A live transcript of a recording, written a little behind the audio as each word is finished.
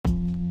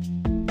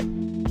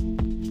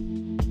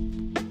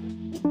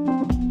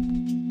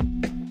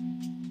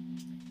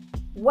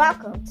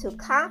Welcome to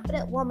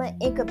Confident Woman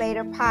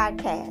Incubator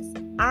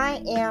Podcast.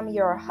 I am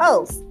your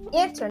host,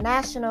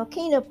 international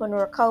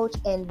keenpreneur coach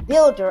and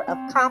builder of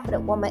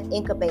Confident Woman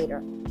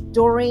Incubator,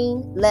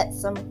 Doreen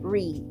Letsom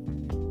Reed.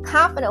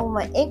 Confident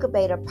Woman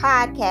Incubator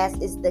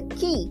Podcast is the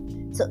key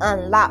to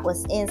unlock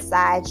what's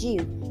inside you,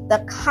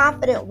 the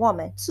confident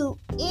woman, to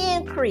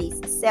increase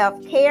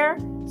self-care,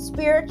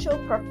 spiritual,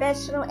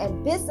 professional,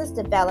 and business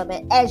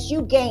development as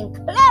you gain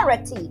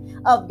clarity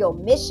of your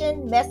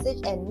mission,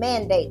 message, and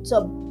mandate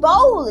to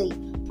boldly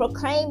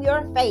proclaim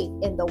your faith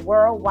in the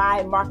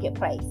worldwide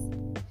marketplace.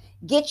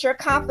 Get your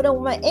Confident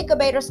Woman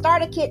Incubator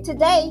Starter Kit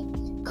today.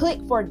 Click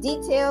for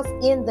details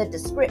in the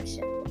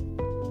description.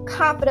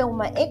 Confident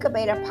Woman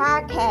Incubator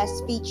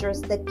Podcast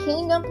features the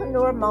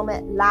Kingdompreneur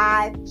Moment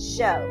live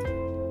show.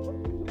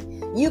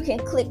 You can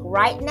click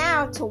right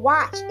now to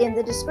watch in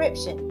the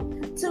description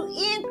to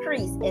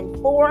increase in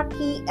 4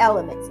 key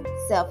elements: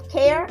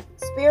 self-care,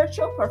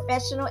 spiritual,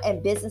 professional,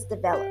 and business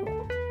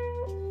development.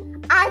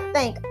 I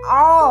thank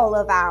all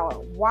of our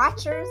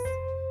watchers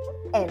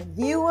and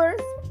viewers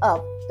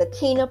of the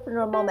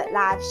Kingdompreneur Moment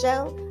live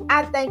show.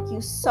 I thank you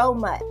so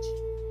much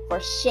for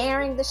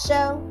sharing the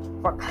show,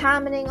 for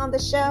commenting on the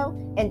show,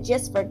 and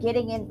just for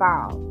getting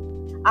involved.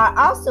 I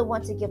also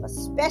want to give a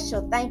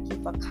special thank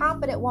you for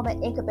Confident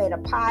Woman Incubator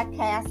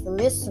Podcast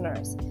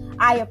listeners.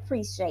 I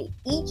appreciate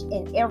each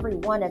and every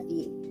one of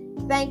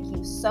you. Thank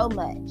you so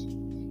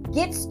much.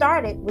 Get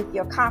started with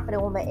your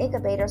Confident Woman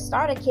Incubator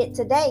Starter Kit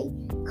today.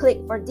 Click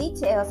for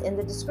details in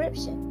the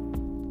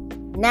description.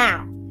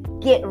 Now,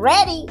 get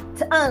ready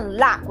to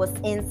unlock what's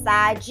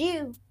inside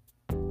you.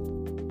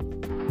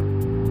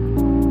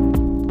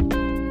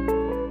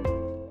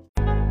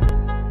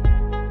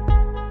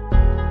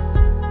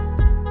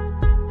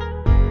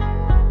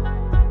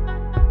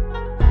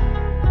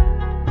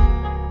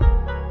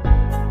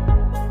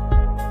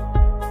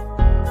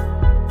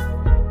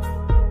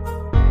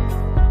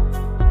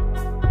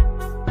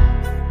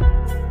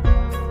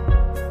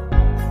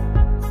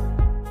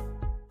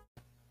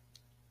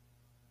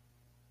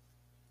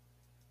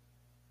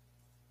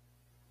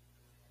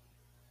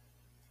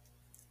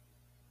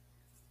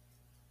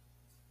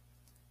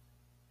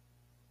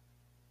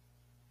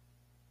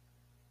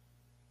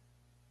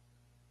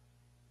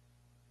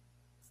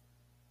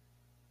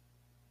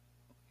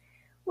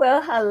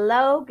 Well,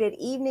 hello, good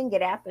evening,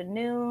 good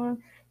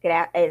afternoon,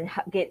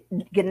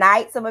 good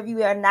night. Some of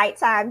you are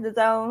nighttime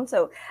zone.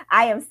 So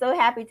I am so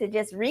happy to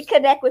just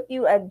reconnect with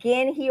you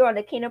again here on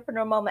the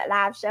Kingdompreneur Moment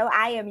live show.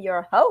 I am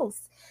your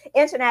host,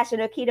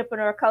 international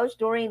keenpreneur coach,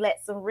 Doreen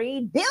Letsom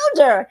Reed,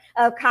 builder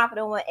of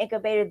Confident Woman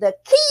Incubator, the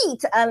key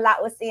to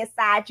unlock what's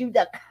inside you,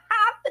 the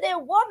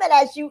confident woman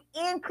as you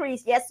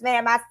increase. Yes,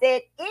 ma'am, I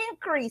said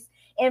increase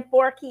in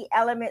 4 key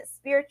elements: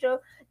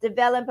 spiritual,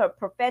 development,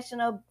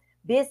 professional,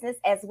 business,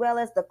 as well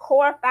as the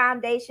core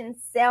foundation,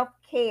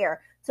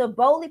 self-care, to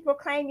boldly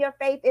proclaim your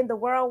faith in the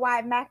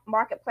worldwide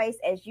marketplace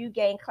as you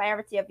gain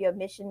clarity of your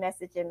mission,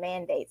 message, and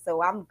mandate.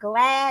 So I'm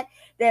glad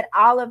that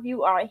all of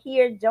you are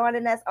here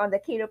joining us on the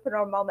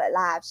Kingdompreneur Moment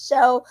live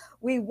show.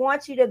 We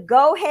want you to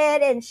go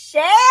ahead and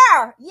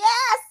share.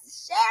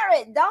 Yes,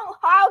 share it. Don't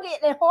hog it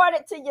and hoard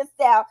it to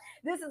yourself.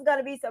 This is going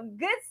to be some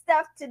good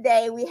stuff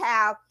today. We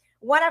have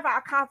one of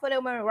our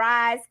Confident Women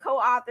Rise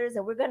co-authors,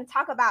 and we're going to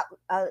talk about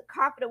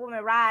Confident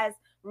Women Rise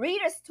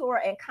Readers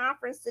Tour and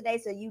Conference today,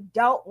 so you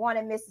don't want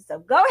to miss it. So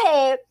go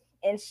ahead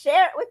and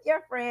share it with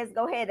your friends.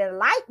 Go ahead and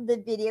like the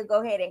video.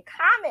 Go ahead and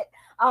comment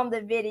on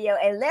the video,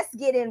 and let's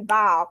get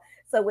involved.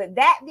 So with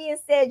that being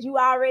said, you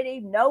already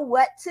know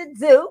what to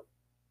do.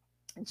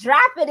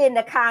 Drop it in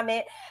the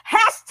comment.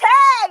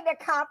 Hashtag the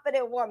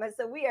confident woman.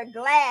 So we are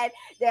glad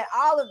that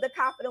all of the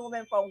confident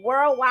women from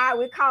worldwide,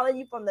 we're calling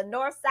you from the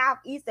north, south,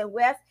 east, and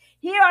west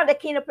here on the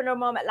Kingdompreneur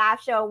Moment live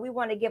show. We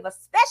want to give a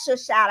special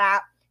shout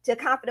out to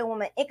Confident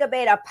Woman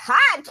Incubator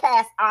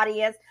podcast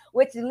audience,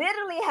 which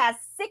literally has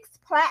 6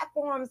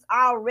 platforms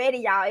already,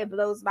 y'all. It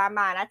blows my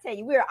mind. I tell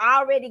you, we're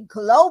already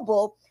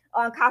global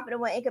on Confident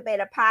Woman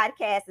Incubator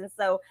podcast. And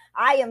so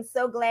I am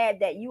so glad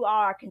that you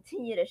are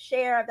continuing to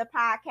share the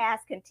podcast,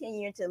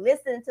 continuing to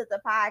listen to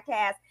the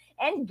podcast,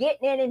 and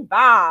getting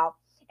involved.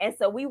 And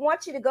so we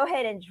want you to go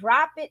ahead and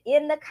drop it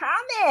in the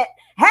comment.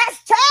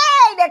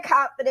 Hashtag the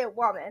confident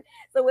woman.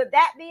 So with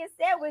that being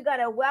said, we're going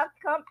to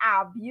welcome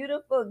our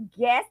beautiful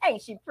guest.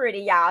 Ain't she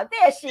pretty, y'all?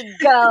 There she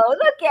goes.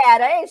 Look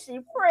at her. Ain't she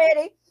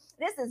pretty?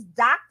 This is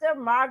Dr.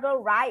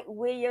 Margot Wright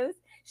Williams.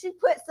 She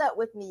puts up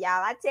with me,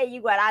 y'all. I tell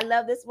you what, I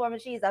love this woman.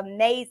 She's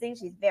amazing.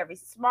 She's very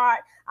smart.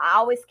 I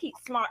always keep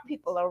smart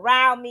people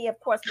around me. Of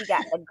course, we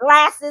got the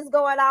glasses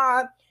going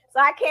on. So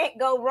I can't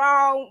go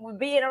wrong with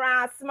being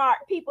around smart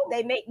people.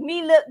 They make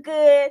me look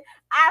good.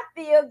 I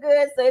feel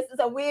good. So this is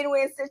a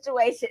win-win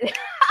situation.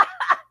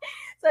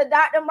 So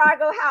Dr.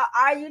 Margot, how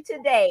are you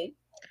today?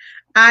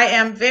 I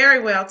am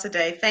very well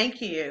today.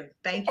 Thank you.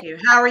 Thank you.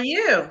 How are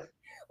you?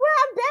 Well,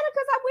 I'm better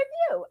because I'm with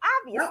you,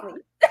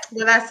 obviously.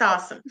 Well, that's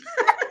awesome.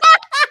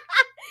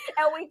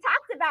 And we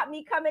talked about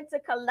me coming to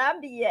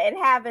Columbia and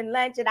having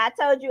lunch. And I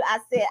told you, I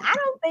said, I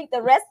don't think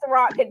the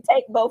restaurant can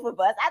take both of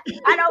us.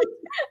 I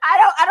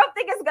don't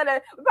think it's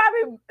gonna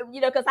probably,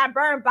 because I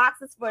burn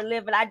boxes for a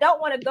living. I don't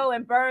want to go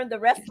and burn the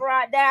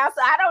restaurant down.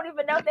 So I don't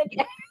even know if they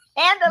can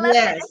handle us.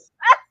 Yes.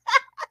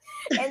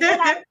 And then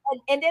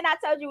I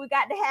told you we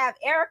got to have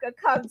Erica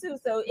come too,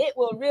 so it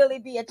will really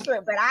be a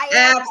trip. But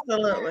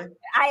Absolutely.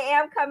 I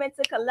am coming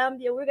to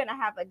Columbia. We're gonna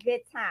have a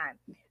good time.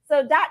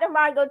 So, Dr.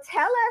 Margot,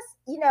 tell us,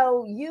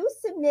 you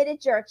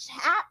submitted your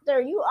chapter.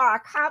 You are a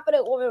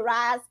Confident Woman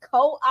Rise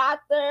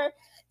co-author.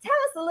 Tell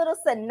us a little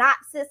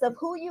synopsis of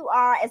who you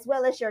are as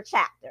well as your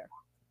chapter.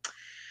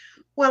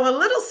 Well, a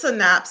little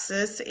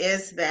synopsis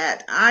is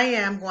that I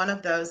am one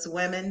of those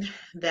women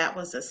that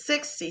was a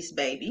 60s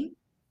baby.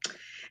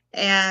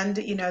 And,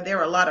 there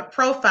were a lot of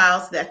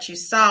profiles that you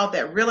saw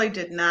that really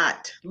did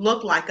not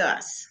look like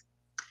us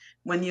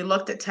when you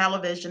looked at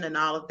television and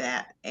all of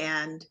that.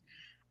 And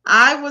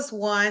I was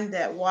one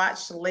that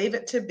watched Leave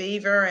It to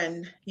Beaver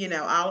and,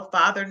 all of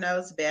Father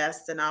Knows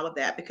Best and all of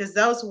that, because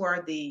those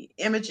were the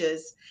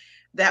images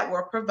that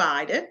were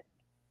provided.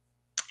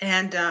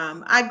 And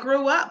I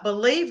grew up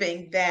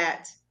believing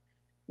that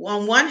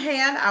on one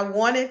hand, I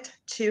wanted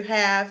to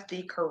have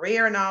the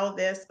career and all of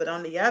this, but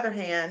on the other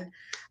hand,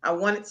 I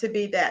wanted to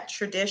be that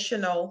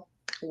traditional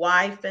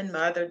wife and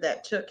mother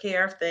that took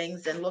care of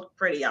things and looked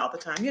pretty all the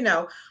time,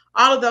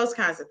 all of those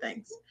kinds of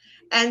things.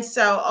 And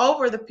so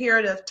over the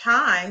period of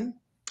time,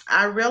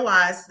 I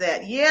realized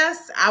that,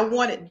 yes, I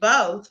wanted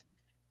both,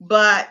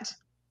 but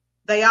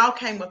they all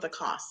came with a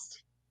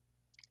cost.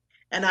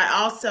 And I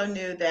also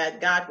knew that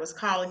God was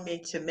calling me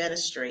to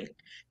ministry.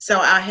 So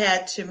I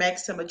had to make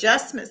some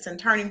adjustments and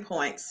turning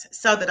points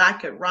so that I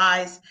could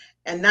rise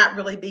and not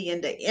really be in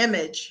the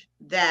image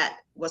that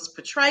was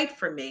portrayed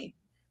for me,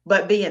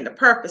 but be in the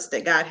purpose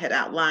that God had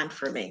outlined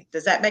for me.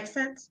 Does that make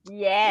sense?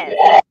 Yes.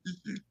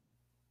 Mm-hmm.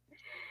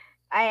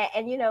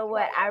 And you know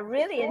what? I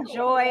really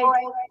enjoyed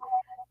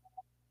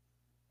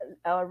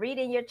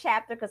reading your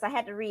chapter because I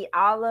had to read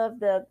all of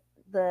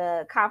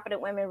the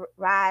Confident Women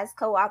Rise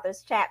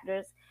co-authors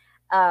chapters.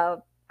 I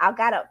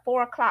got up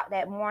 4:00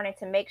 that morning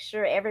to make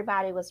sure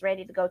everybody was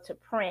ready to go to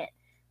print.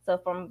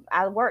 So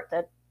I worked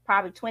a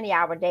probably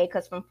 20-hour day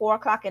because from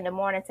 4:00 in the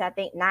morning to I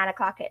think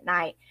 9:00 at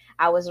night,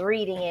 I was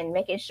reading and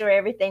making sure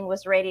everything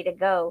was ready to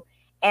go.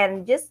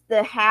 And just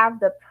to have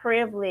the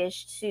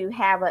privilege to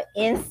have an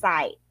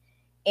insight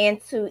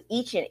into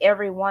each and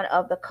every one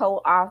of the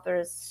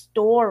co-authors'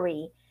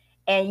 story.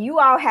 And you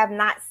all have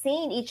not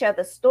seen each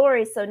other's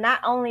stories. So not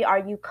only are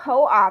you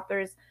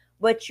co-authors,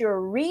 but you're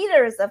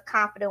readers of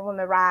Confident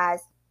Women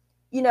Rise,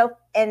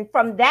 and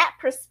from that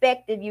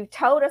perspective, you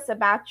told us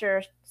about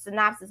your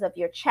synopsis of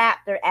your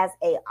chapter as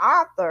a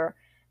author.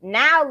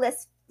 Now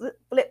let's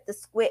flip the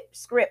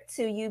script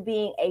to you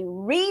being a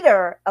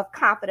reader of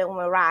Confident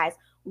Women Rise.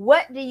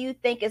 What do you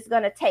think is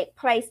going to take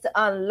place to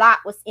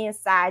unlock what's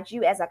inside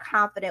you as a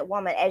confident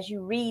woman as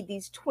you read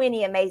these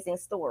 20 amazing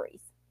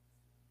stories?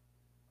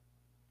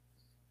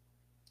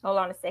 Hold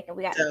on a second.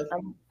 We got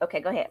okay,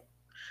 go ahead.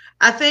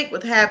 I think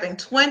with having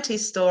 20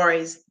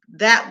 stories,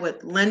 that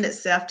would lend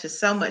itself to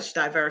so much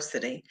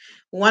diversity.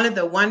 One of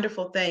the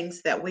wonderful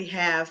things that we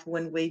have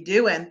when we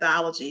do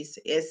anthologies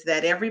is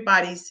that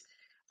everybody's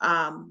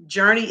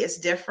journey is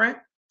different.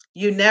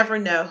 You never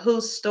know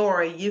whose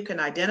story you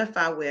can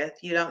identify with.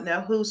 You don't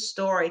know whose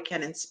story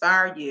can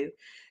inspire you.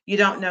 You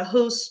don't know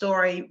whose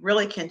story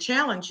really can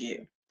challenge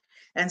you.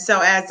 And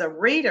so as a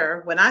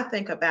reader, when I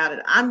think about it,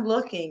 I'm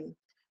looking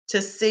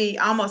to see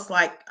almost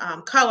like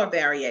color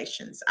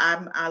variations.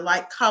 I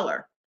like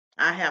color.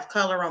 I have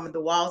color on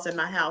the walls in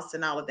my house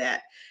and all of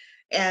that.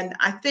 And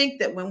I think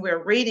that when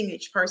we're reading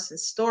each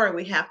person's story,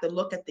 we have to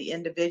look at the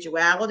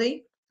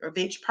individuality of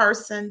each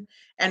person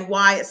and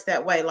why it's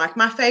that way. Like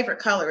my favorite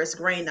color is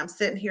green. I'm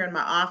sitting here in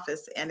my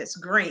office and it's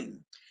green.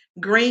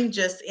 Green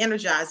just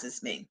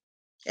energizes me.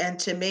 And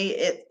to me,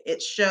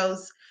 it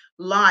shows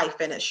life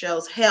and it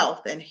shows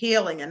health and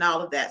healing and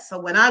all of that. So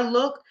when I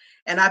look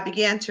and I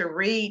began to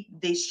read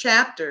these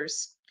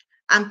chapters,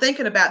 I'm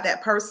thinking about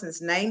that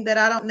person's name that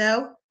I don't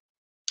know.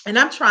 And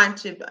I'm trying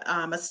to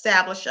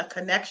establish a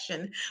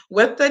connection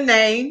with the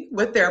name,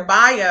 with their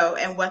bio,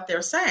 and what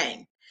they're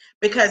saying,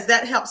 because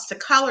that helps to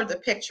color the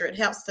picture. It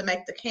helps to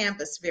make the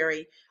canvas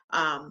very,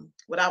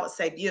 what I would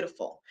say,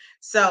 beautiful,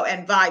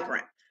 and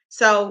vibrant.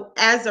 So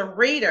as a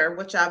reader,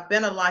 which I've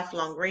been a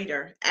lifelong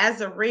reader, as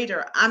a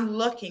reader, I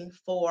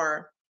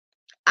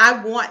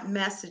want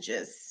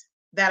messages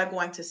that are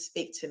going to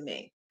speak to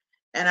me.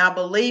 And I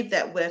believe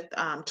that with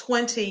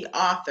 20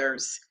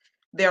 authors,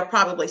 there are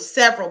probably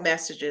several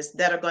messages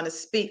that are going to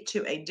speak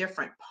to a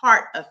different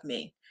part of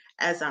me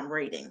as I'm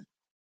reading.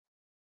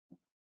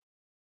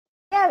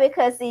 Yeah,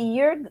 because see,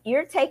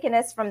 you're taking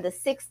us from the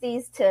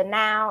 60s to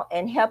now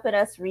and helping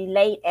us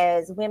relate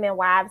as women,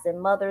 wives,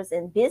 and mothers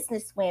and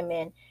business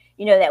women,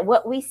 that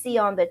what we see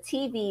on the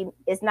TV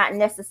is not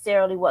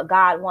necessarily what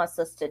God wants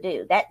us to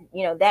do. That,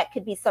 that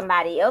could be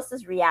somebody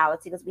else's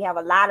reality, because we have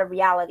a lot of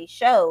reality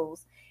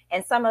shows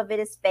and some of it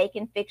is fake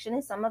and fiction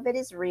and some of it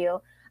is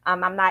real.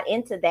 I'm not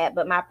into that.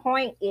 But my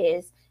point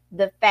is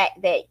the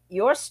fact that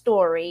your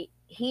story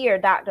here,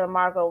 Dr.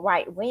 Margot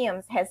White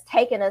Williams, has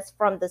taken us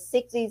from the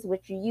 60s,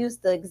 which you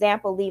used the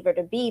example Lever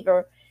to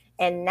Beaver,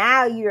 and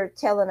now you're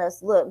telling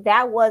us, look,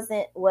 that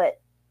wasn't what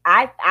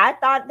I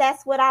thought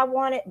that's what I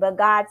wanted, but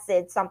God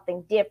said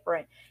something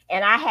different.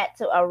 And I had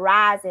to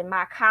arise in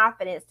my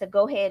confidence to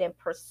go ahead and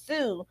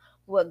pursue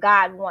what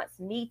God wants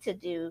me to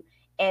do.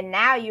 And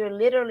now you're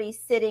literally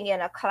sitting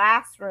in a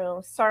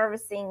classroom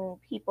servicing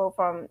people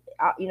from,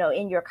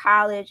 in your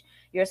college.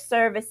 You're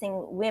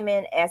servicing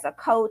women as a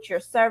coach. You're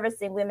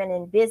servicing women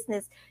in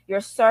business.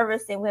 You're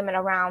servicing women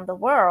around the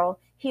world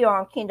here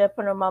on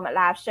Kingdompreneur Moment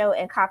Live Show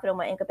and Confident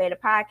Woman Incubator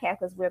Podcast,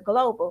 because we're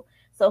global.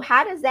 So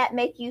how does that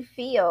make you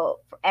feel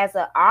as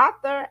an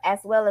author as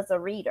well as a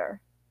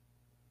reader?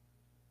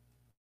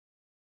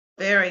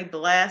 Very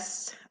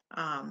blessed.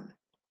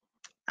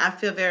 I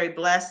feel very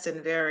blessed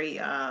and very,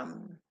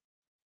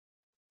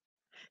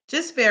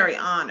 just very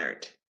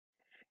honored.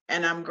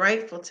 And I'm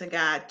grateful to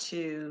God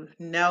to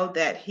know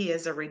that He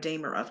is a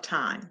redeemer of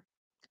time.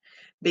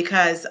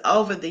 Because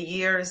over the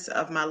years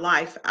of my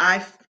life,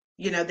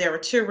 there were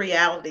two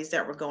realities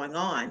that were going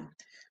on.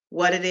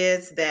 What it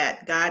is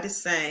that God is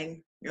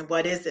saying, and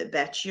what is it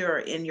that you're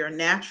in your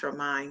natural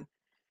mind,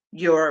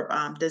 you're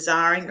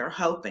desiring or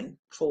hoping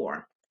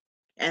for.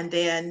 And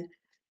then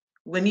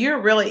when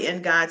you're really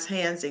in God's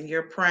hands and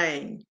you're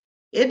praying,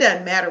 it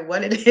doesn't matter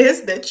what it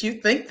is that you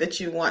think that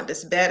you want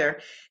that's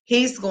better.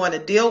 He's going to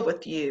deal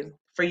with you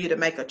for you to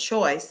make a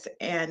choice.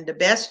 And the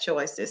best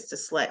choice is to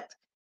select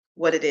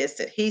what it is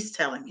that He's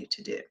telling you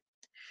to do.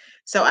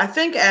 So I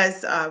think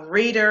as a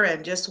reader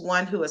and just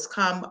one who has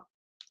come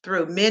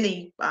through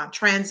many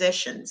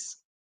transitions,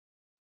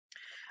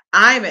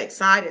 I'm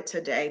excited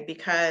today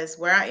because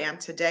where I am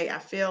today, I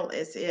feel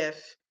as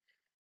if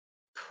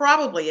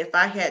probably if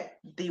I had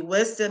the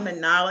wisdom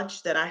and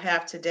knowledge that I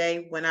have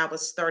today when I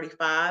was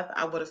 35,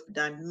 I would have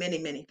done many,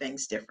 many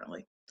things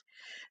differently.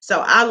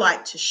 So I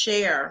like to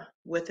share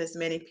with as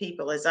many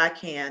people as I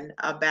can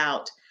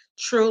about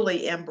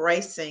truly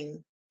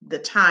embracing the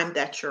time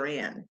that you're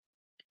in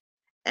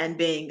and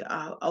being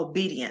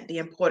obedient, the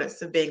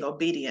importance of being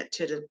obedient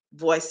to the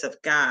voice of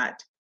God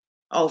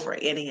over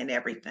any and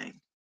everything.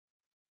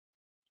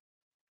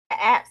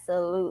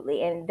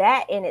 Absolutely. And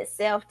that in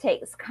itself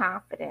takes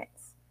confidence.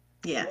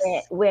 When,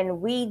 Yes. when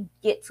we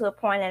get to a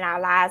point in our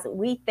lives,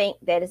 we think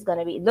that it's going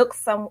to be look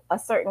a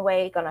certain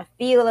way, going to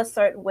feel a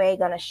certain way,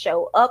 going to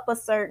show up a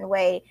certain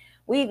way.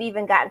 We've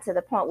even gotten to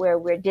the point where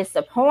we're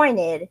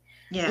disappointed.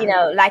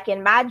 Yeah. Like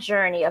in my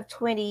journey of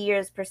 20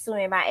 years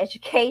pursuing my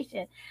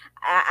education,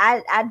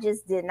 I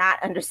just did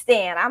not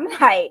understand. I'm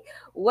like,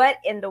 what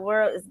in the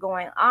world is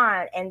going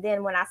on? And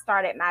then when I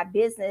started my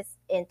business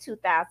in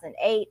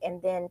 2008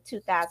 and then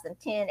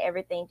 2010,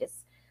 everything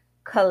just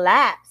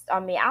collapsed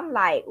on me. I'm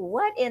like,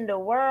 what in the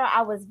world?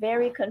 I was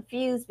very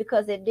confused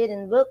because it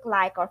didn't look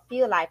like or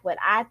feel like what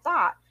I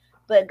thought.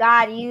 But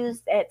God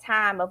used that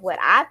time of what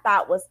I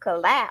thought was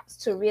collapse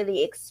to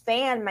really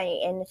expand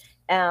me and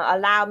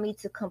allow me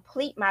to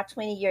complete my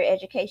 20-year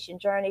education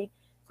journey,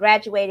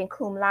 graduating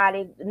cum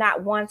laude,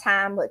 not one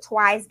time, but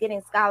twice,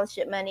 getting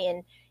scholarship money.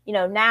 And,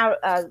 now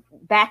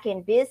back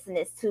in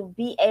business to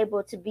be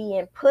able to be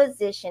in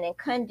position and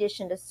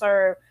condition to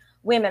serve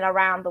women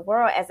around the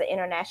world as an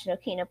international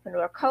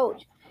kingdompreneur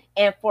coach.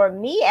 And for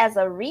me as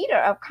a reader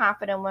of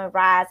Confident Women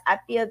Rise, I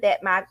feel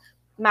that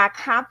my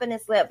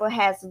confidence level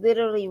has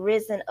literally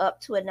risen up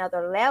to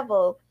another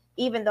level,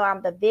 even though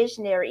I'm the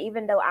visionary,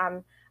 even though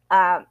I'm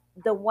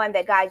the one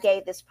that God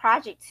gave this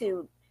project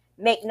to.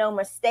 Make no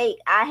mistake,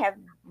 I have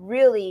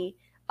really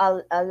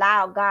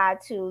allowed God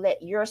to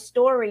let your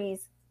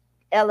stories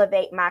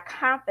elevate my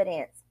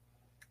confidence.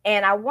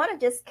 And I want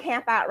to just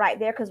camp out right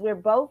there because we're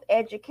both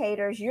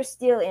educators. You're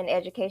still in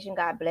education.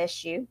 God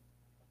bless you.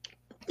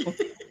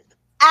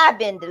 I've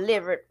been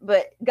delivered,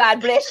 but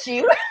God bless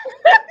you.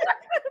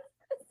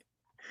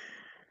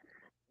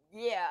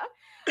 Yeah.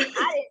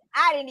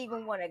 I didn't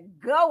even want to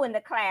go in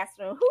the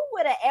classroom. Who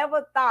would have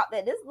ever thought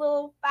that this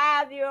little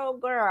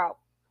 5-year-old girl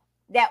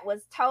that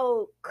was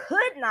told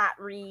could not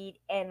read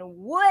and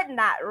would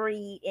not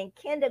read in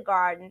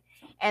kindergarten,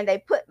 and they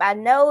put my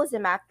nose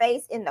and my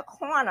face in the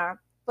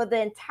corner for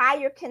the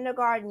entire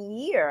kindergarten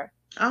year.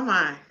 Oh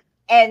my.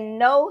 And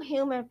no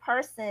human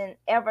person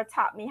ever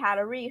taught me how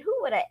to read. Who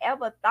would have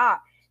ever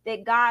thought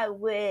that God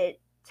would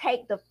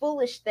take the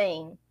foolish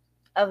thing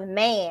of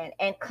man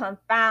and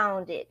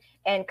confound it?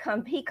 And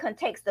he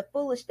takes the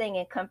foolish thing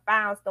and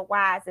confounds the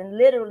wise and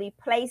literally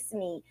place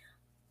me.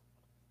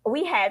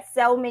 We had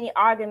so many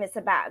arguments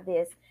about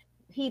this.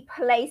 He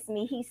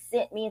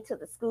sent me into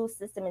the school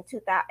system in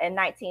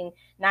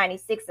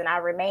 1996, and I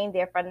remained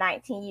there for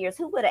 19 years.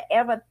 Who would have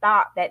ever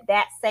thought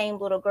that same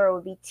little girl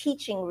would be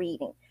teaching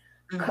reading,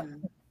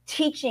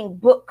 teaching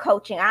book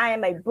coaching? I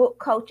am a book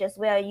coach as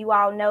well. You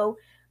all know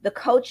the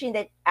coaching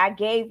that I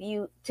gave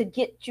you to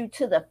get you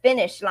to the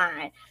finish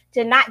line,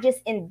 to not just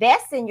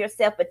invest in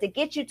yourself, but to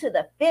get you to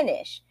the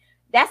finish.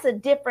 That's a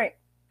different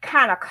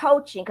kind of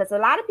coaching, because a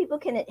lot of people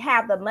can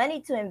have the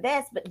money to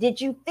invest, but did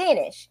you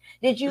finish?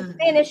 Did you Hmm.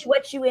 finish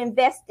what you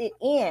invested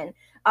in?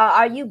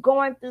 Are you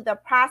going through the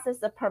process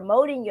of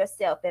promoting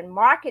yourself and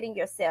marketing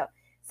yourself?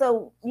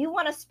 So you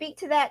want to speak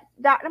to that,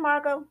 Dr.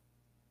 Margot?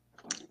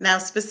 Now,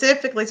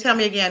 specifically, tell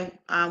me again,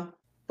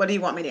 what do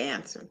you want me to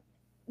answer?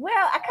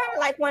 Well, I kind of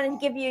like wanting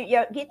to give you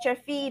your get your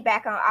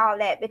feedback on all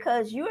that,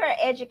 because you're an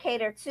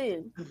educator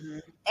too. Hmm.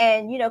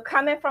 And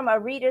coming from a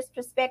reader's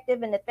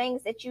perspective and the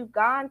things that you've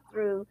gone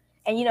through,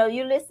 and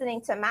you're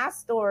listening to my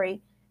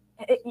story,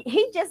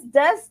 he just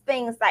does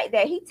things like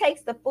that. He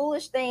takes the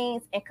foolish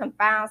things and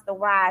confounds the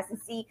wise. And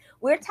see,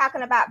 we're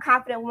talking about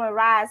Confident Woman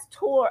Rise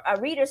tour,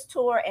 a readers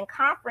tour and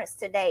conference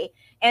today,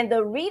 and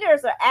the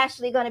readers are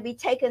actually going to be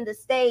taking the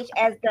stage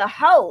as the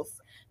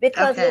hosts,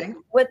 because Okay.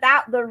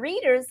 without the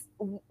readers,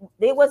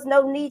 there was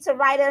no need to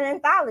write an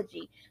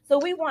anthology. So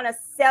we want to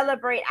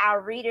celebrate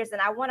our readers,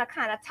 and I want to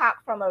kind of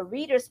talk from a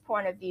reader's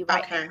point of view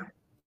right Okay.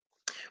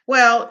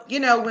 Well,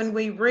 when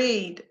we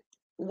read,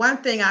 one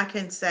thing I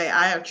can say,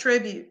 I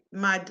attribute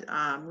my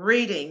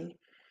reading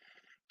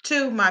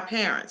to my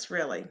parents,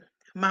 really.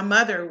 My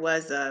mother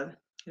was a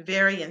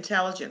very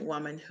intelligent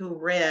woman who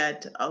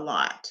read a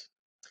lot,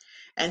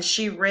 and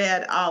she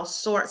read all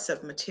sorts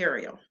of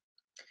material.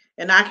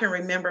 And I can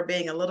remember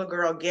being a little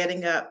girl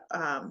getting up,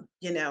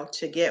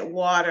 to get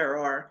water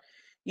or,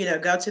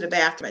 go to the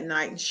bathroom at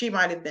night. And she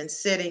might have been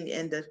sitting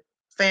in the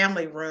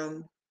family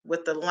room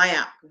with the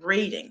lamp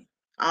reading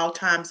all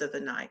times of the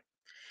night.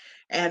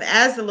 And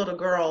as a little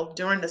girl,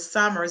 during the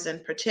summers in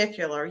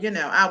particular,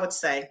 I would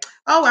say,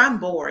 "Oh, I'm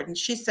bored." And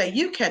she'd say,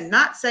 "You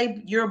cannot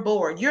say you're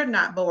bored. You're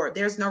not bored.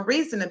 There's no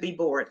reason to be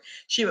bored."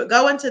 She would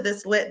go into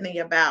this litany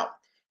about,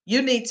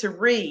 you need to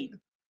read.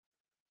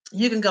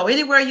 You can go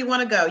anywhere you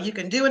want to go. You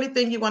can do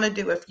anything you want to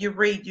do. If you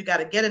read, you got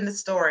to get in the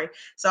story.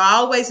 So I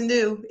always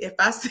knew if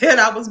I said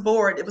I was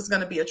bored, it was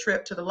going to be a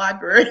trip to the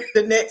library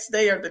the next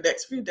day or the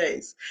next few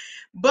days.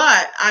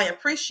 But I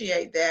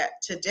appreciate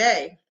that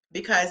today,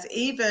 because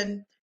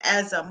even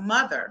as a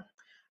mother,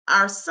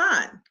 our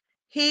son,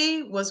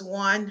 he was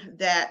one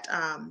that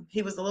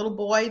he was a little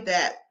boy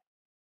that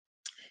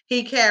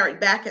he carried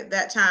back at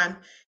that time.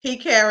 He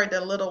carried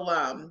a little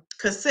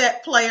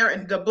cassette player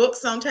and the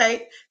books on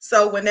tape.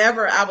 So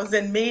whenever I was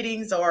in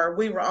meetings or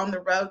we were on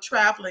the road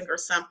traveling or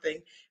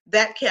something,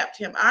 that kept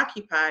him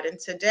occupied. And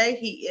today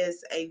he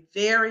is a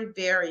very,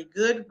 very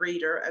good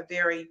reader. A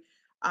very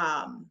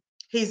um,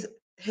 he's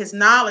his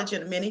knowledge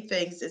in many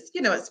things is,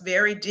 it's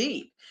very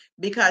deep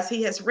because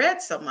he has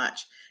read so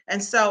much.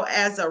 And so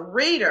as a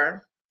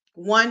reader,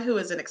 one who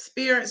is an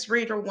experienced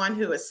reader, one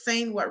who has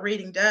seen what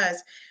reading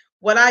does,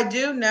 what I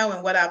do know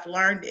and what I've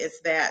learned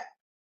is that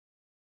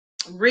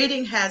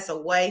reading has a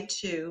way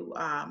to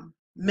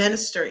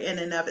minister in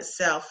and of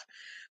itself,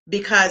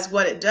 because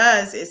what it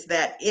does is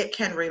that it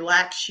can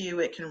relax you,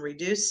 it can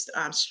reduce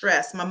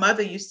stress. My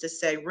mother used to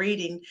say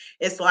reading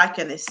is like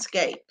an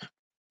escape.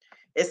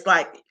 It's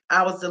like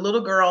I was the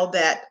little girl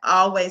that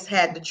always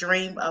had the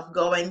dream of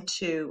going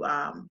to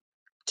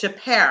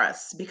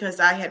Paris, because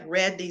I had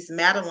read these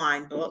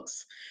Madeline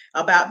books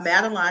about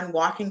Madeline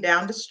walking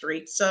down the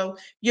street. So,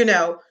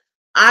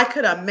 I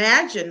could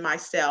imagine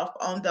myself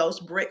on those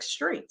brick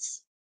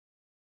streets.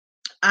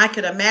 I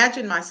could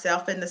imagine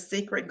myself in The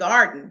Secret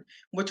Garden,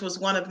 which was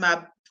one of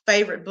my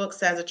favorite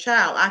books as a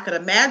child. I could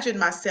imagine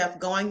myself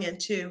going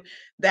into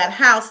that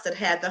house that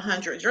had the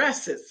 100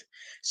 dresses.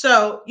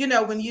 So,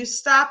 when you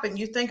stop and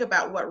you think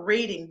about what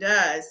reading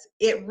does,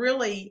 it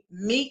really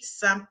meets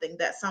something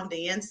that's on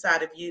the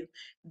inside of you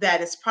that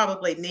is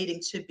probably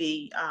needing to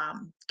be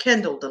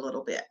kindled a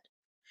little bit.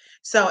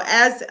 So,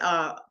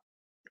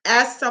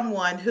 as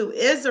someone who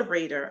is a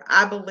reader,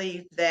 I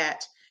believe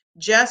that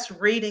just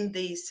reading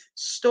these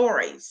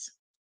stories,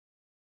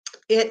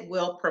 it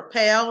will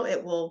propel,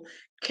 it will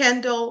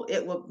kindle,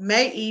 it will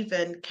may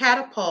even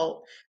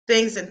catapult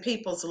things in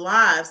people's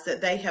lives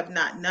that they have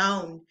not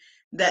known,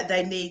 that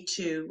they need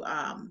to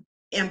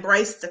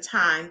embrace the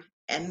time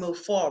and move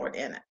forward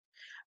in it.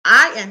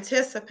 I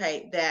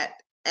anticipate that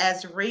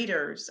as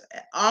readers,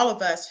 all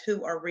of us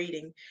who are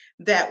reading,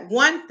 that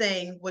one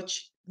thing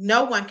which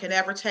no one can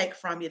ever take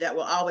from you that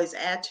will always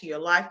add to your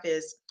life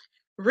is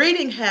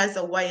reading has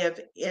a way of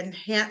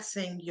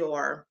enhancing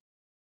your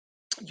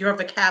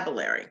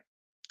vocabulary.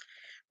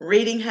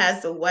 Reading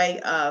has a way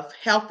of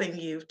helping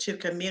you to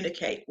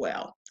communicate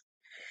well.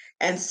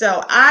 And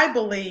so I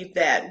believe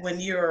that when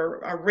you're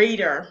a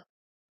reader,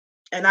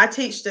 and I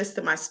teach this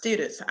to my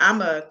students,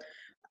 I'm a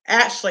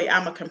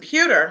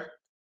computer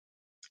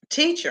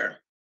teacher,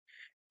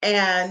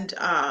 and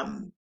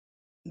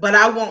but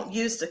I won't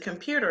use the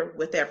computer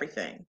with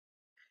everything.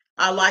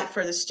 I like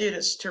for the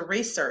students to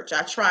research.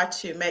 I try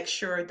to make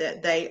sure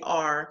that they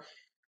are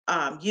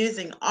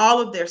using all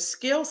of their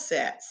skill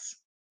sets,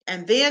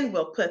 and then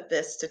we'll put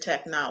this to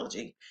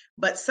technology.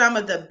 But some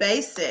of the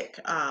basic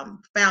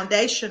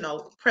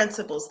foundational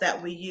principles that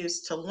we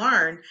use to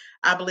learn,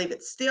 I believe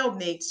it still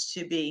needs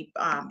to be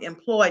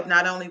employed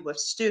not only with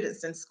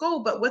students in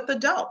school, but with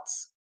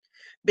adults.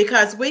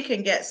 because we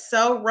can get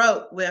so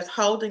rote with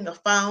holding a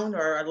phone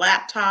or a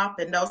laptop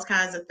and those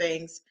kinds of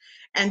things,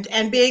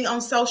 and being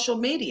on social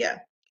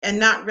media and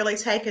not really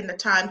taking the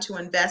time to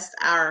invest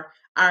our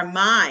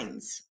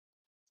minds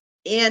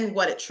in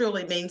what it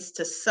truly means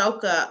to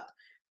soak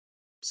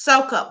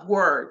up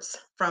words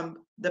from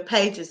the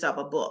pages of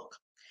a book.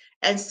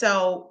 And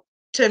so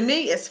to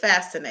me, it's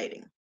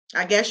fascinating.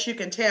 I guess you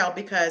can tell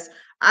because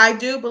I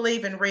do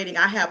believe in reading.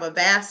 I have a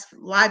vast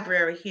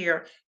library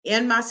here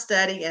in my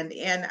study and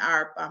in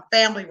our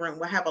family room.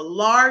 We have a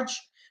large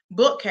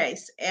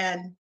bookcase,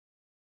 and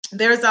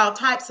there's all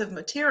types of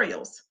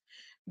materials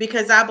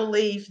because I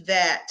believe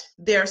that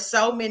there are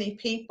so many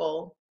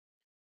people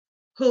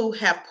who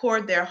have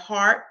poured their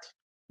heart,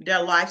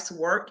 their life's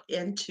work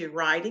into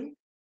writing.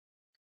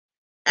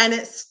 And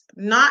it's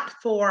not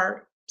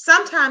for,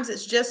 sometimes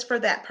it's just for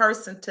that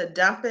person to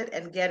dump it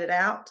and get it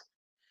out.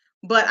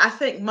 But I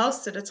think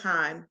most of the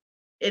time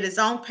it is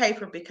on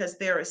paper because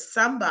there is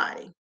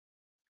somebody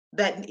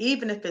that,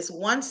 even if it's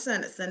one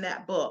sentence in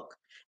that book,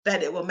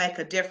 that it will make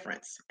a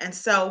difference. And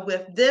so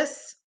with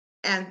this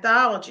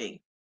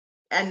anthology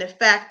and the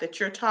fact that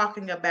you're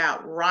talking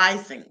about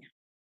rising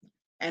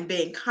and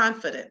being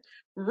confident,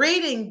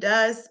 reading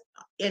does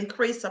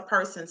increase a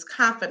person's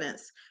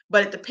confidence,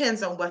 but it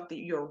depends on what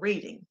you're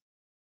reading.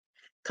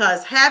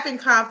 Because having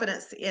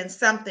confidence in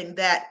something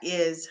that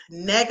is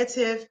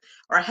negative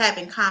or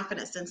having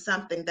confidence in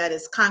something that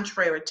is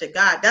contrary to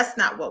God, that's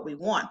not what we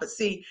want. But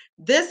see,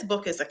 this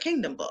book is a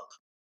kingdom book.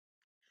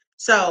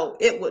 So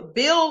it would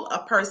build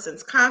a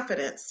person's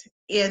confidence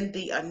in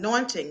the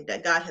anointing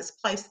that God has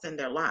placed in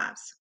their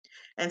lives.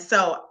 And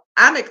so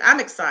I'm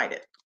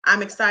excited.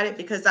 I'm excited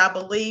because I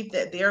believe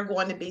that there are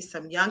going to be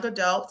some young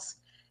adults,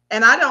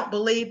 and I don't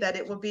believe that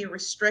it will be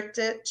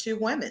restricted to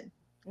women.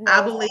 I No,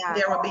 it's believe not.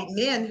 there will be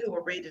men who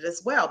will read it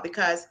as well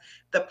because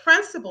the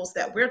principles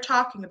that we're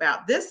talking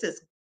about, this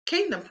is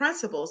kingdom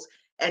principles,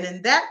 and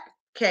in that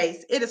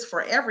case, it is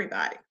for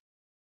everybody.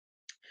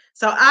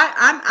 So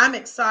I'm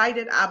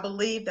excited. I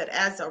believe that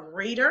as a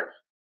reader,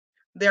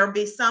 there'll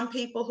be some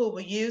people who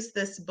will use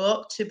this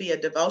book to be a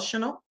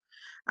devotional.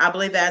 I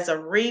believe as a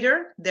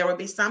reader, there will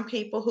be some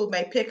people who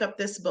may pick up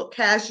this book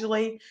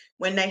casually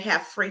when they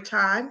have free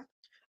time.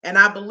 And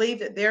I believe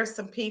that there are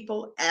some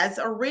people as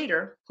a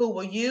reader who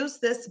will use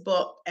this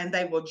book and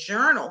they will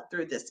journal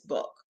through this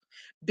book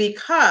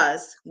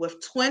because with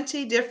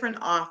 20 different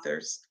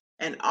authors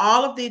and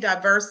all of the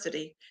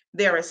diversity,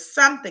 there is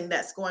something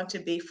that's going to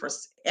be for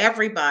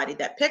everybody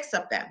that picks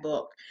up that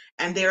book.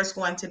 And there's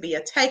going to be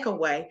a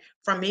takeaway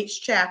from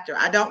each chapter.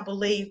 I don't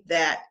believe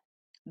that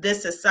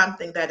this is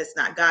something that is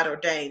not God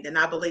ordained. And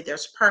I believe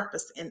there's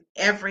purpose in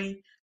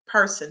every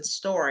person's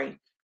story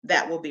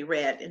that will be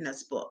read in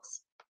those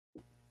books.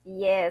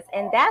 Yes,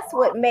 and that's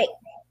what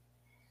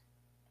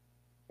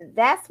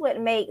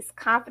makes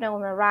Confident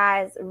Women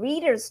Rise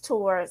Readers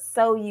Tour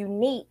so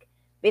unique,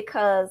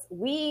 because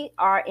we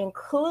are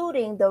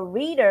including the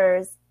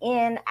readers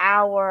in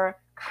our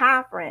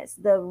conference.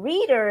 The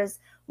readers,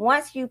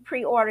 once you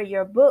pre-order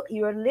your book,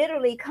 you're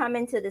literally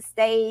coming to the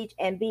stage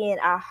and being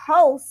a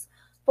host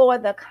for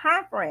the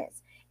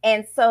conference.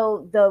 And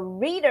so the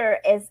reader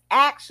is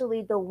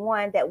actually the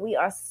one that we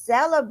are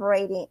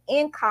celebrating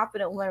in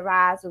Confident Women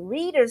Rise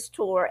Readers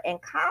Tour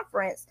and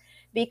Conference,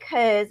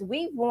 because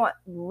we want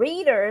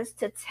readers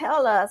to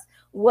tell us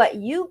what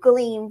you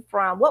gleaned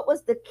from, what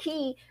was the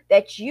key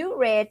that you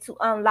read to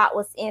unlock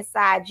what's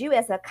inside you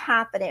as a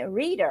confident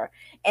reader.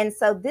 And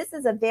so this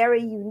is a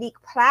very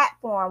unique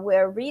platform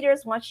where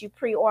readers, once you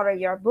pre-order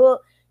your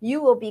book, you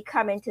will be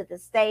coming to the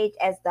stage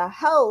as the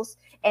host,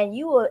 and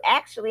you will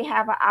actually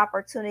have an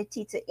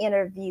opportunity to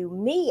interview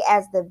me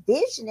as the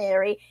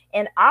visionary,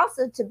 and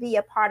also to be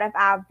a part of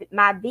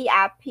my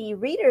VIP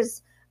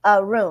readers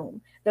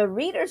room, the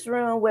readers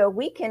room, where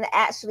we can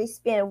actually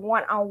spend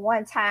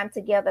one-on-one time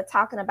together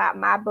talking about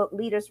my book,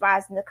 Leaders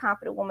Rising the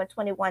Confident Woman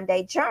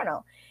 21-Day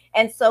Journal.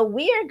 And so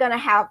we are going to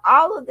have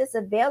all of this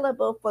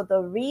available for the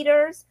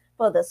readers,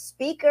 for the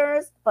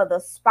speakers, for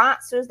the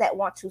sponsors that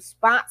want to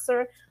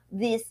sponsor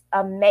this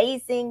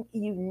amazing,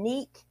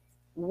 unique,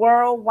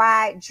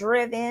 worldwide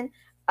driven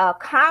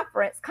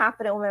conference,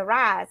 Confident Women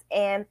Rise.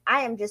 And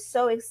I am just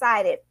so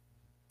excited.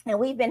 And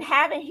we've been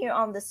having here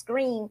on the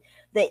screen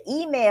the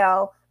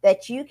email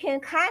that you can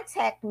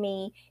contact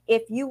me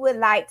if you would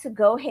like to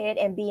go ahead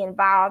and be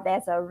involved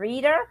as a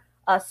reader,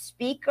 a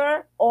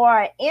speaker,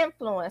 or an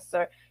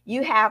influencer.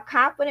 You have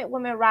Confident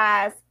Women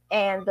Rise,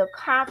 and the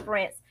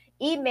conference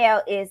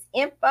email is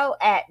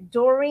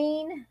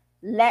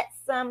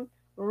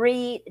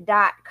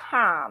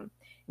info@doreenletsomread.com.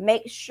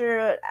 Make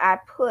sure I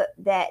put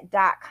that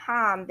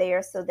 .com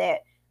there so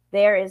that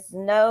there is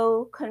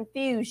no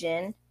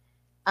confusion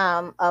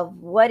of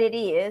what it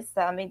is.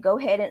 So I'm going to go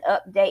ahead and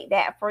update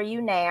that for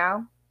you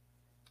now.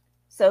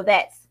 So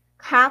that's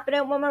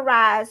Confident Woman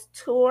Rise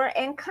Tour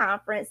and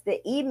Conference,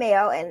 the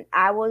email, and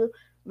I will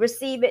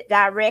receive it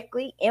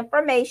directly.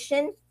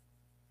 Information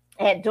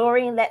at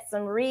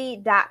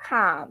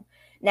DoreenLetsOnRead.com.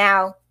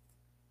 Now,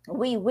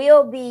 we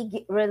will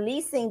be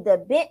releasing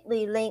the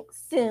Bitly link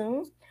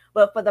soon,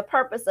 But for the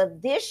purpose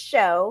of this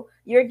show,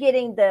 you're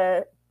getting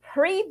the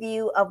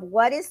preview of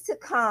what is to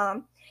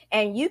come.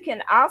 And you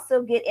can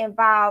also get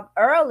involved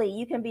early.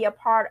 You can be a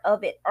part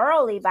of it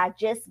early by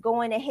just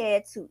going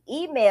ahead to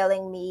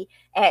emailing me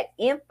at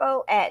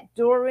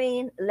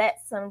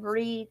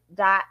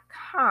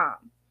info@doreenletsonread.com.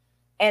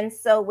 And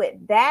so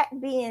with that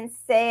being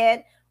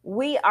said,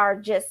 we are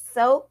just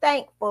so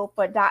thankful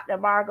for Dr.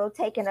 Margot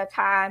taking the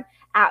time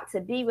out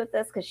to be with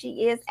us because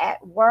she is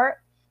at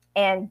work.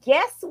 And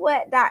guess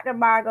what, Dr.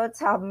 Margot?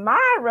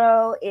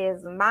 Tomorrow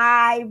is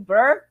my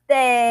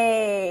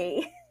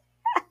birthday.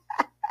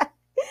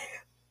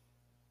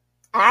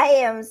 I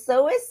am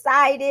so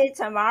excited.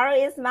 Tomorrow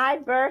is my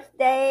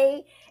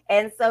birthday.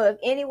 And so if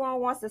anyone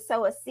wants to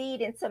sow a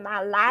seed into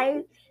my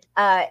life,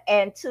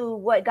 and to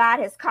what God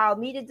has called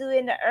me to do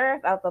in the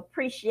earth of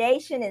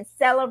appreciation and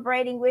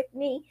celebrating with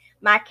me,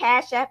 my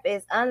Cash App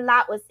is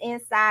Unlock What's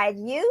Inside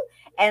You.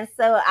 And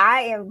so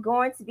I am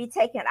going to be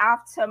taking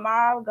off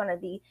tomorrow. I'm going to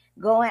be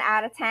going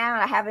out of town.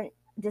 I haven't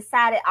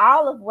decided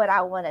all of what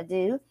I want to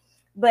do,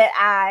 but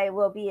I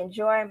will be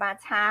enjoying my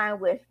time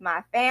with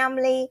my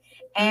family.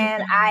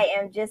 And I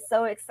am just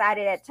so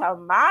excited that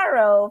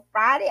tomorrow,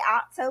 Friday,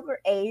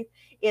 October 8th,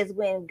 is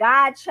when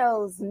God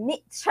chose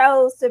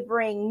to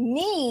bring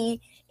me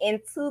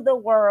into the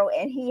world,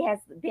 and he has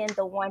been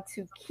the one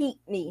to keep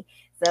me.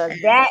 So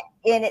that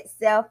in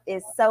itself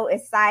is so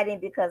exciting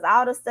because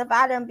all the stuff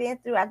I done been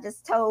through, I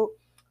just told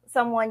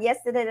someone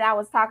yesterday that I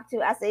was talking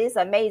to, I said, it's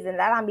amazing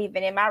that I'm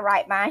even in my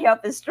right mind,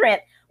 health and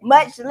strength,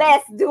 much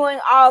less doing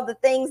all the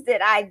things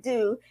that I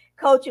do,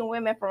 coaching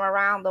women from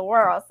around the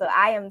world. So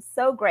I am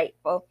so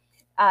grateful.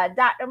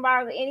 Dr.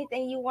 Margaret,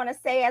 anything you want to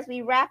say as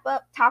we wrap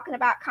up talking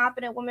about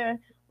Confident Women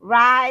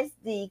Rise,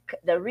 the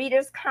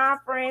Readers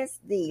Conference,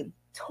 the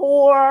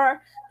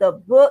tour, the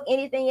book,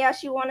 anything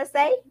else you want to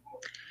say?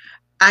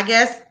 I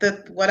guess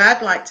what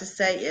I'd like to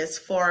say is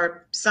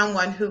for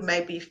someone who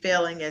may be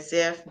feeling as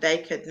if they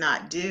could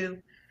not do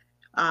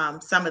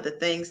some of the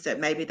things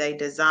that maybe they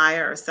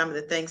desire or some of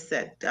the things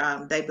that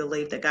they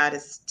believe that God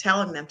is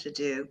telling them to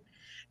do,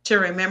 to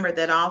remember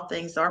that all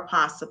things are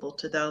possible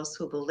to those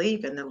who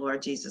believe in the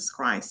Lord Jesus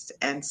Christ.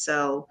 And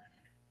so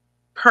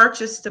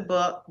purchase the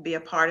book, be a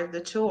part of the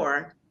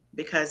tour,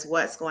 because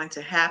what's going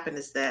to happen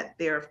is that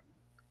their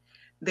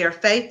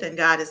faith in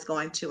God is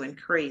going to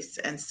increase,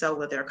 and so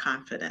will their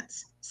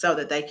confidence, so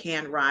that they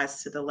can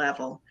rise to the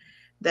level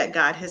that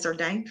God has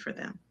ordained for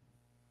them.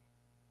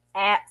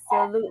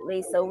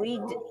 Absolutely. So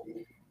we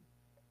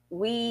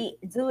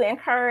do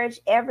encourage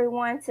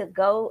everyone to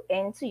go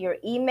into your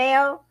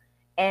email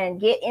and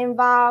get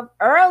involved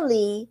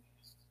early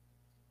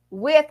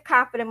with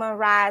Confident Women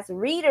Rise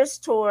Readers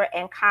Tour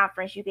and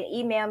Conference. You can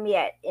email me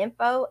at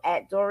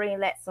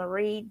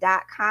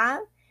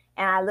info@doreenletsonread.com.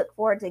 And I look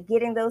forward to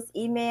getting those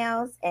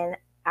emails. And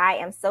I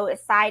am so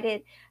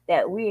excited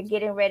that we're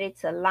getting ready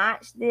to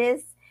launch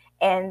this.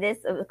 And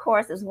this, of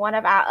course, is one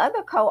of our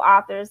other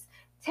co-authors,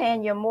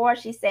 Tanya Moore.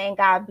 She's saying,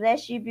 God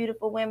bless you,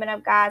 beautiful women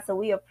of God. So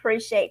we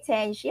appreciate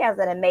Tanya. She has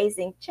an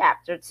amazing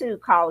chapter, too,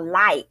 called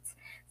Light.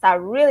 So I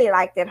really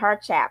liked it, her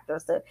chapter.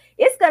 So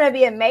it's going to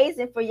be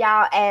amazing for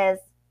y'all as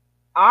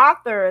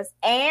authors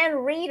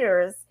and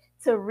readers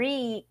to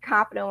read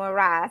Confident Women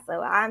Rise.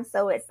 So I'm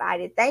so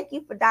excited. Thank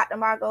you for Dr.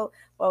 Margot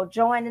for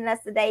joining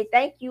us today.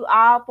 Thank you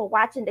all for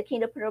watching the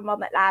Kingdompreneur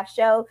Moment Live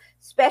show.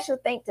 Special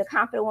thanks to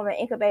Confident Woman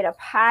Incubator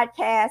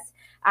podcast.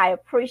 I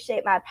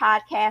appreciate my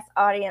podcast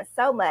audience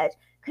so much.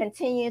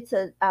 Continue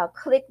to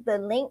click the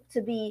link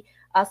to be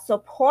a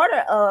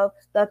supporter of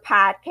the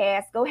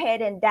podcast. Go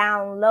ahead and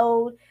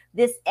download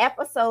this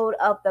episode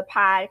of the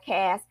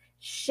podcast.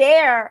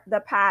 Share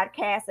the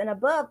podcast, and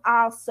above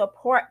all,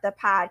 support the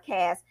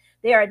podcast.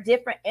 There are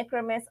different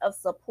increments of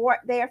support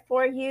there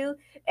for you.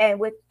 And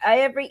with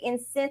every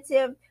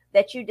incentive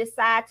that you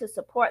decide to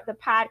support the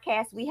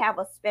podcast, we have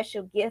a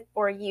special gift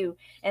for you.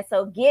 And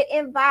so get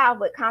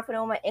involved with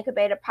Confident Woman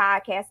Incubator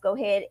podcast. Go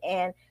ahead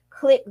and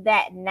click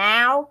that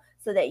now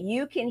so that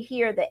you can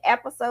hear the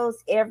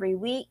episodes every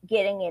week,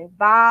 getting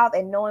involved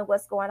and knowing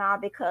what's going on,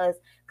 because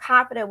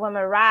Confident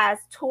Women Rise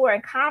Tour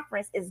and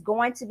Conference is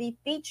going to be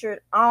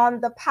featured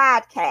on the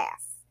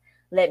podcast.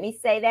 Let me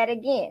say that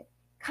again.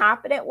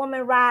 Confident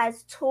Women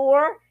Rise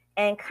Tour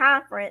and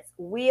Conference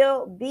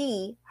will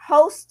be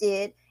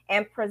hosted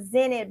and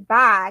presented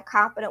by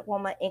Confident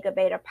Woman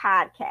Incubator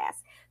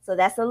podcast. So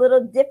that's a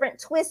little different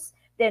twist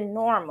than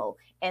normal.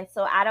 And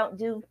so I don't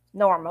do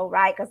normal,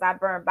 right? Because I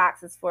burn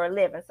boxes for a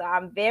living. So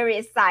I'm very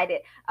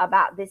excited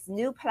about this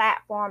new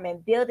platform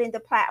and building the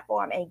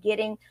platform and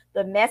getting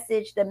the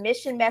message, the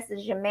mission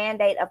message and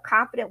mandate of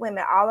confident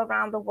women all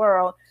around the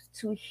world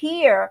to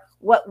hear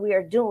what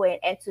we're doing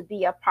and to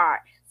be a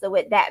part. So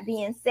with that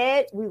being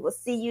said, we will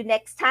see you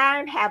next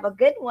time. Have a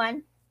good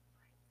one.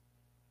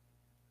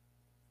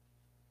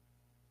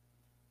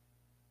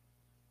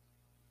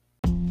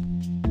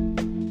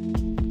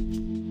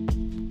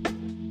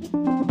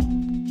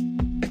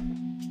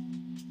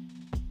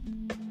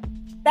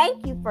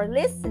 Thank you for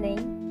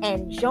listening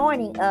and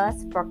joining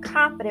us for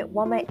Confident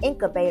Woman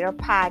Incubator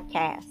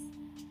podcast.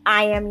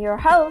 I am your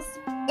host,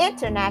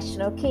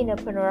 international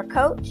kinopreneur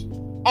coach,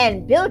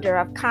 and builder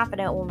of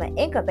Confident Woman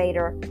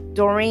Incubator,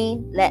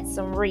 Doreen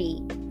Letson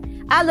Reed.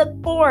 I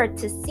look forward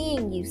to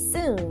seeing you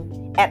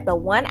soon at the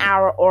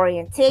 1-hour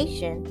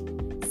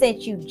orientation,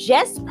 since you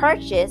just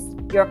purchased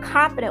your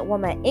Confident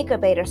Woman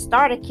Incubator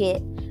Starter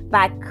Kit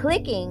by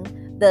clicking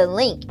the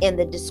link in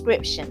the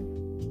description.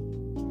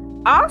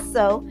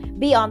 Also,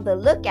 be on the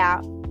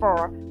lookout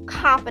for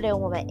Confident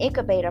Woman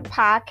Incubator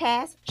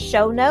podcast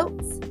show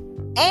notes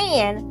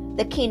and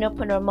the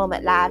Kinopreneur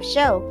Moment Live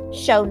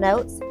show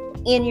notes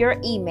in your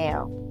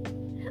email.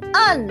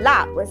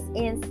 Unlock what's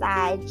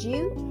inside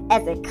you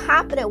as a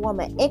Confident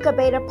Woman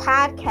Incubator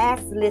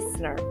podcast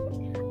listener.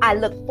 I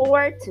look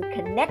forward to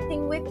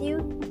connecting with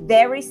you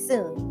very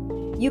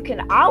soon. You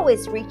can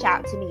always reach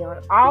out to me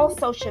on all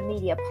social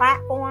media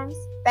platforms,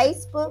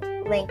 Facebook,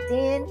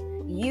 LinkedIn,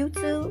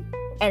 YouTube,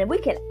 and we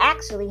can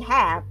actually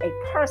have a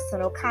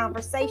personal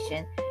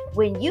conversation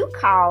when you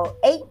call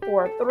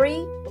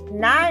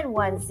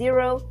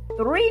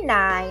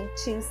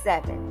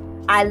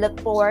 843-910-3927. I look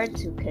forward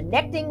to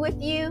connecting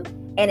with you.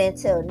 And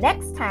until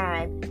next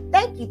time,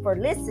 thank you for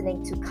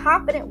listening to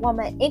Confident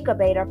Woman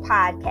Incubator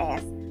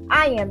Podcast.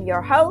 I am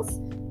your host,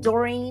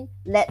 Doreen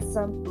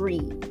Letson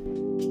Reed.